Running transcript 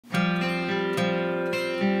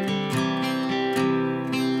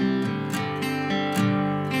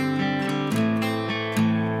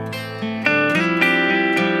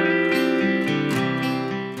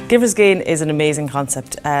Giver's gain is an amazing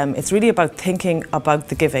concept. It's really about thinking about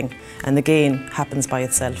the giving, and the gain happens by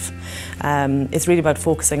itself. It's really about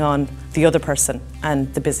focusing on the other person,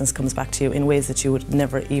 and the business comes back to you in ways that you would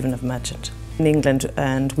never even have imagined. In England,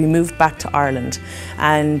 and we moved back to Ireland,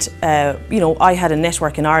 and you know, I had a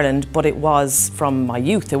network in Ireland, but it was from my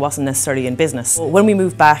youth. It wasn't necessarily in business. When we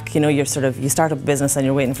moved back, you know, you start up a business and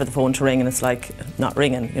you're waiting for the phone to ring, and it's like not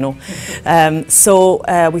ringing, you know. So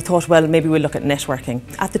we thought, well, maybe we'll look at networking.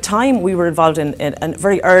 At the time, we were involved in a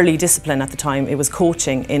very early discipline. At the time, it was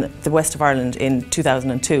coaching in the west of Ireland in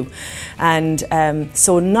 2002, and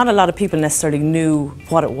so not a lot of people necessarily knew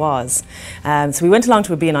what it was. So we went along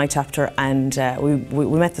to a BNI chapter, and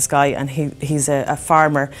we met this guy, and he's a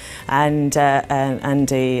farmer and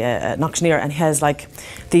an auctioneer, and he has like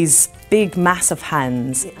these big massive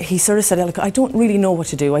hands. He sort of said, look, I don't really know what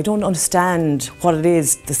to do, I don't understand what it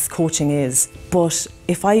is this coaching is, but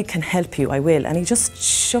if I can help you, I will. And he just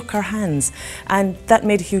shook our hands, and that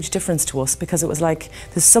made a huge difference to us, because it was like,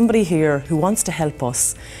 there's somebody here who wants to help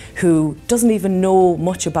us, who doesn't even know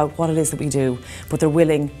much about what it is that we do, but they're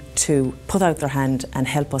willing to put out their hand and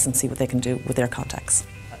help us and see what they can do with their contacts.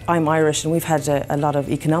 I'm Irish, and we've had a lot of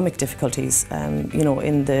economic difficulties, you know,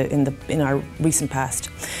 in our recent past.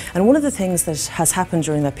 And one of the things that has happened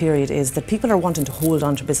during that period is that people are wanting to hold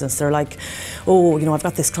on to business. They're like, oh, you know, I've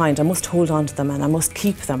got this client, I must hold on to them and I must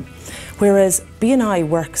keep them. Whereas BNI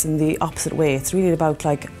works in the opposite way. It's really about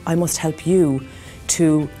like, I must help you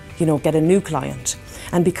to, you know, get a new client.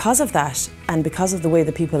 And because of that, and because of the way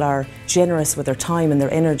that people are generous with their time and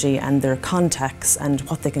their energy and their contacts and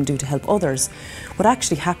what they can do to help others, what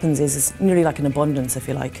actually happens is it's nearly like an abundance, if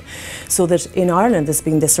you like. So that in Ireland there's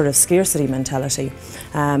been this sort of scarcity mentality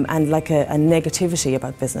and like a negativity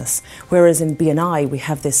about business, whereas in BNI we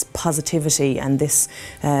have this positivity and this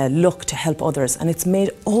look to help others, and it's made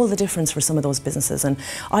all the difference for some of those businesses. And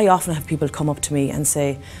I often have people come up to me and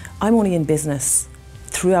say, I'm only in business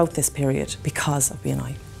throughout this period because of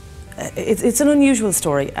BNI. It's an unusual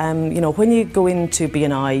story. You know, when you go into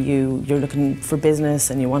BNI, you're looking for business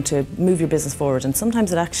and you want to move your business forward, and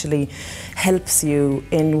sometimes it actually helps you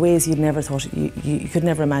in ways you'd never thought you could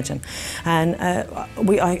never imagine. And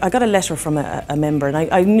I got a letter from a member, and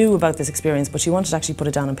I knew about this experience, but she wanted to actually put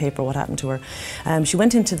it down on paper what happened to her. She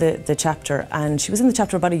went into the chapter, and she was in the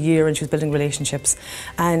chapter about a year, and she was building relationships,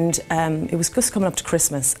 and it was just coming up to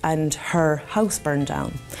Christmas, and her house burned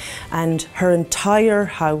down, and her entire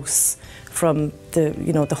house, from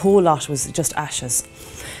the whole lot, was just ashes.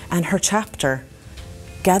 And her chapter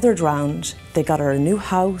gathered round, they got her a new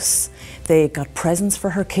house, they got presents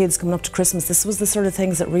for her kids coming up to Christmas. This was the sort of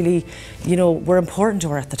things that really, you know, were important to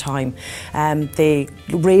her at the time. They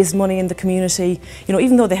raised money in the community. You know,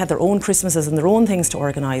 even though they had their own Christmases and their own things to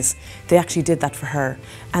organise, they actually did that for her.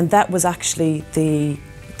 And that was actually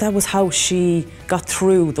that was how she got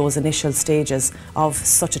through those initial stages of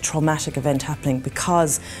such a traumatic event happening,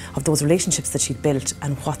 because of those relationships that she'd built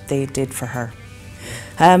and what they did for her.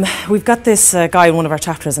 We've got this guy in one of our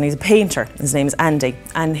chapters, and he's a painter. His name is Andy,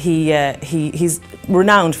 and he's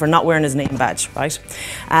renowned for not wearing his name badge, right?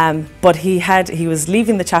 But he was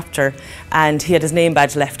leaving the chapter, and he had his name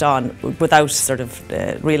badge left on without sort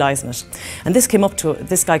of realising it. And this guy came up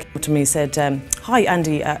to me and said, "Hi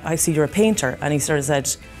Andy, I see you're a painter." And he sort of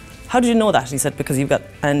said, "How did you know that?" He said, "Because you've got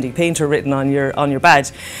Andy Painter written on your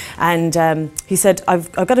badge." And he said,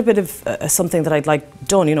 I've got a bit of something that I'd like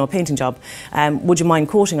done, you know, a painting job. Would you mind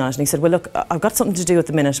quoting on it? And he said, "Well, look, I've got something to do at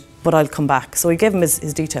the minute, but I'll come back." So he gave him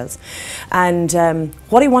his details. And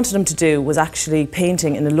what he wanted him to do was actually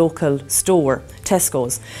painting in a local store,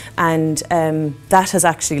 Tesco's. And that has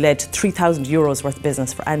actually led to €3,000 worth of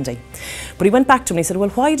business for Andy. But he went back to him and he said, "Well,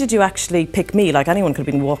 why did you actually pick me? Like, anyone could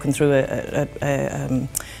have been walking through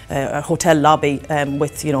a hotel lobby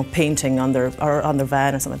with, you know, painting on their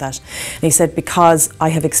van or something like that." And he said, "Because I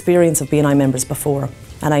have experience of BNI members before,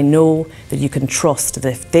 and I know that you can trust that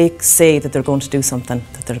if they say that they're going to do something,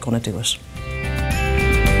 that they're going to do it."